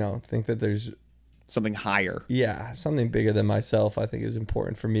think that there's something higher. Yeah, something bigger than myself, I think is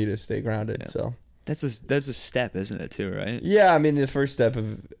important for me to stay grounded. So that's a step, isn't it, too, right? Yeah, I mean, the first step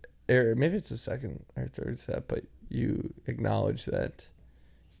of, or maybe it's the second or third step, but you acknowledge that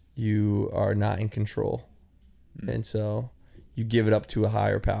you are not in control. And so you give it up to a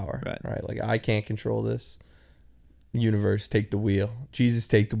higher power, right? Like, I can't control this. Universe, take the wheel. Jesus,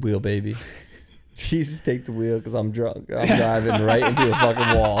 take the wheel, baby. Jesus, take the wheel, because I'm drunk. I'm driving right into a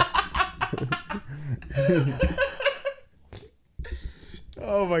fucking wall.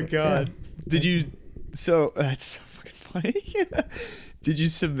 Oh my god. Yeah. So that's so fucking funny. Did you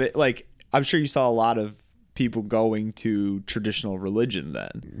submit, I'm sure you saw a lot of people going to traditional religion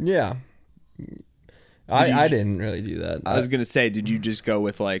then. Yeah. I didn't really do that. I was going to say, did you just go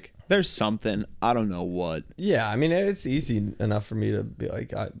with there's something, I don't know what? Yeah, I mean, it's easy enough for me to be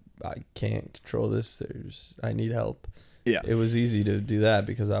like, I can't control this. I need help. Yeah. It was easy to do that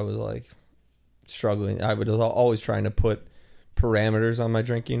because I was struggling. I was always trying to put parameters on my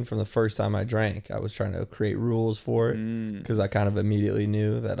drinking from the first time I drank. I was trying to create rules for it because I kind of immediately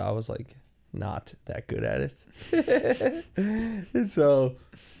knew that I was not that good at it. And so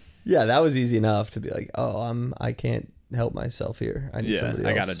Yeah, that was easy enough to be like, oh, I can't help myself here. I need somebody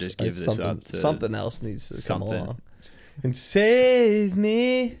else. I gotta just give this up to something else needs to come along and save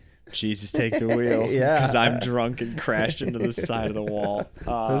me. Jesus, take the wheel. Yeah, because I'm drunk and crashed into the side of the wall.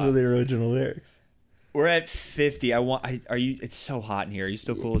 Those are the original lyrics. We're at 50. Are you? It's so hot in here. Are you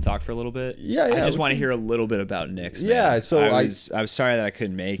still cool to talk for a little bit? Yeah. I just want to hear a little bit about Knicks. Man. Yeah. So I was sorry that I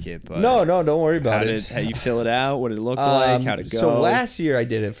couldn't make it, but no, don't worry about it. How you fill it out? What did it look like? How'd it go? So last year I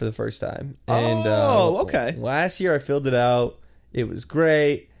did it for the first time. And, okay. Last year I filled it out. It was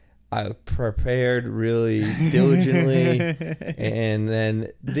great. I prepared really diligently, and then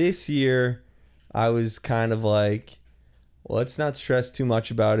this year I was kind of like, let's not stress too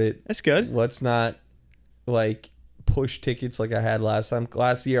much about it. That's good. Let's not like push tickets like I had last time.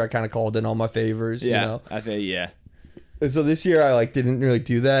 Last year I kind of called in all my favors. Yeah, you know? I think And so this year I like didn't really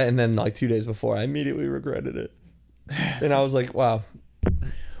do that, and then like 2 days before I immediately regretted it, and I was like, wow,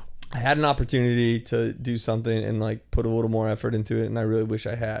 I had an opportunity to do something and like put a little more effort into it, and I really wish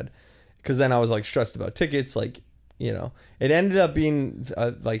I had, because then I was like stressed about tickets. Like, you know, it ended up being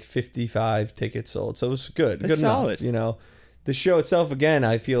like 55 tickets sold, so it was good. That's good solid. enough. You know, the show itself, again,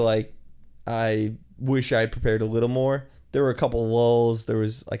 I feel like I wish I had prepared a little more. There were a couple lulls. There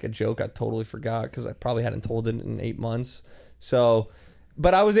was like a joke I totally forgot because I probably hadn't told it in 8 months. So,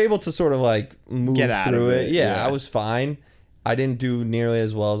 but I was able to sort of like move through it. Yeah, I was fine. I didn't do nearly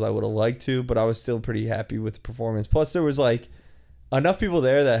as well as I would have liked to, but I was still pretty happy with the performance. Plus, there was like enough people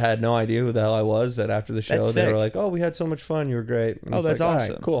there that had no idea who the hell I was, that after the show they were like, "Oh, we had so much fun. You were great." And that's like,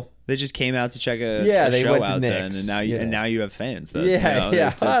 awesome. Right, cool. They just came out to check a they show went to out Knicks, then, and now you have fans. That's,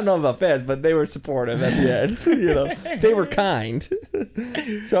 yeah. I don't know about fans, but they were supportive at the end. You know, they were kind.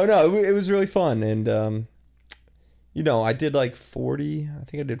 So no, it was really fun, and you know, I did like 40. I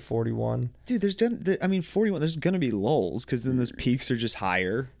think I did 41. Dude, 41. There's gonna be lulls because then those peaks are just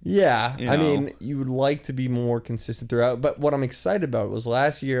higher. Yeah, you know? I mean, you would like to be more consistent throughout. But what I'm excited about was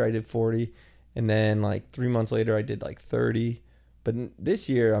last year I did 40, and then like 3 months later I did like 30. But this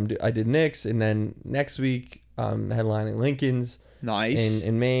year I did Knicks, and then next week headlining Lincoln's. Nice.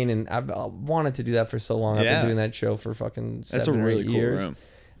 In Maine, and I've wanted to do that for so long. I've been doing that show for fucking 7 or 8 years. Cool room.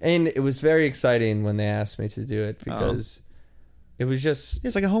 And it was very exciting when they asked me to do it because it was just...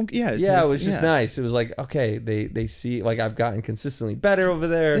 It's like a home... Yeah. It was just nice. It was like, okay, they see... Like, I've gotten consistently better over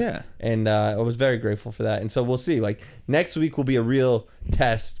there. Yeah. And I was very grateful for that. And so we'll see. Like, next week will be a real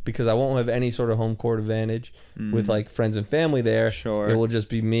test because I won't have any sort of home court advantage with, like, friends and family there. Sure. It will just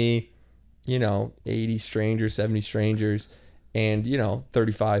be me, you know, 80 strangers, 70 strangers, and, you know,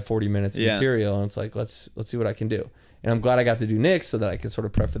 35, 40 minutes of material. And it's like, let's see what I can do. And I'm glad I got to do Knicks so that I can sort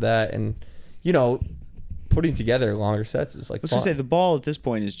of prep for that. And, you know, putting together longer sets is like Let's fun. just say the ball at this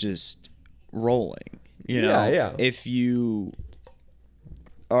point is just rolling. You know? Yeah. If you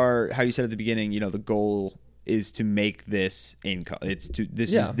are, how you said at the beginning, you know, the goal is to make this income.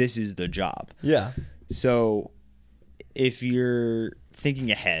 This is the job. Yeah. So if you're thinking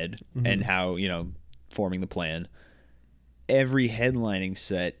ahead and how, you know, forming the plan, every headlining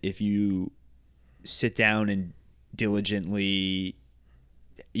set, if you sit down and diligently,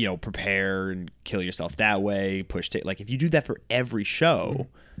 you know, prepare and kill yourself that way, like if you do that for every show,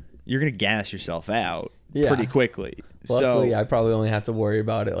 you're gonna gas yourself out pretty quickly. Luckily, I probably only have to worry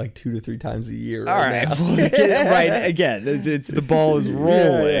about it like 2 to 3 times a year. All right, right. Again, it's the ball is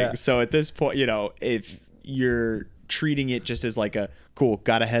rolling. Yeah. So at this point, you know, if you're treating it just as like a cool,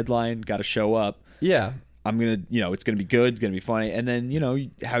 got a headline, got to show up. Yeah, I'm gonna, you know, it's gonna be good, it's gonna be funny, and then, you know,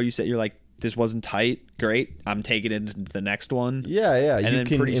 how you said, you're like, this wasn't tight, great, I'm taking it into the next one. Yeah, and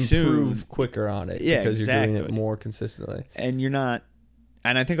you can improve quicker on it because you're doing it more consistently. And you're not,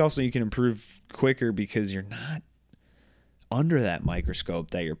 and I think also you can improve quicker because you're not under that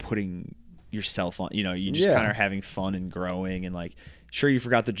microscope that you're putting yourself on. You know, you just kind of having fun and growing, and like, sure, you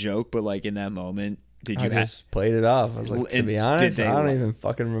forgot the joke, but like in that moment, I just played it off. I was like, to be honest, I don't even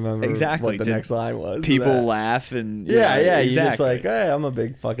fucking remember what the next line was. People laugh and... Yeah, exactly. You're just like, hey, I'm a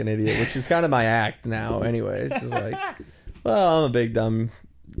big fucking idiot, which is kind of my act now anyways. It's like, well, I'm a big dumb,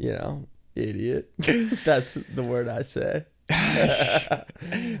 you know, idiot. That's the word I say.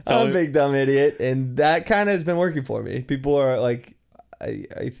 I'm a big dumb idiot, and that kind of has been working for me. People are like,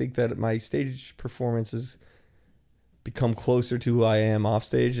 I think that my stage performance has become closer to who I am off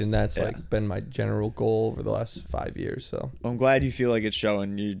stage, and that's like been my general goal over the last 5 years. So I'm glad you feel like it's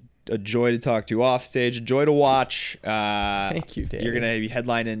showing. You're a joy to talk to off stage, a joy to watch. Thank you, Danny. You're gonna be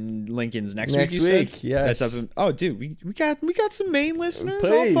headlining Lincoln's next week. Next week, yes. That's up. Oh, dude, we got some Maine listeners.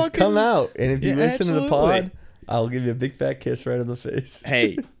 Please come out, and if you listen to the pod, I'll give you a big fat kiss right on the face.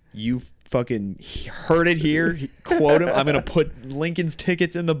 Hey, You fucking heard it here. Quote him. I'm going to put Lincoln's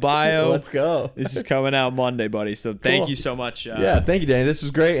tickets in the bio. Let's go. This is coming out Monday, buddy. So thank Cool. you so much. Yeah, thank you, Danny. This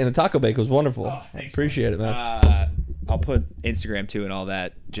was great. And the taco bake was wonderful. Thanks, Appreciate it, man. I'll put Instagram too and all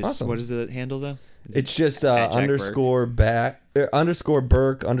that. Just Awesome. What is the handle though? It's just Jack underscore back underscore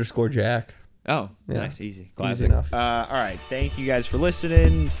Burke underscore Jack. Oh, Yeah. nice, easy, Easy enough. All right, thank you guys for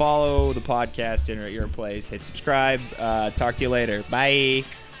listening. Follow the podcast, Dinner at Your Place. Hit subscribe. Talk to you later. Bye.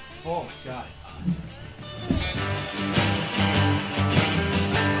 Oh my God.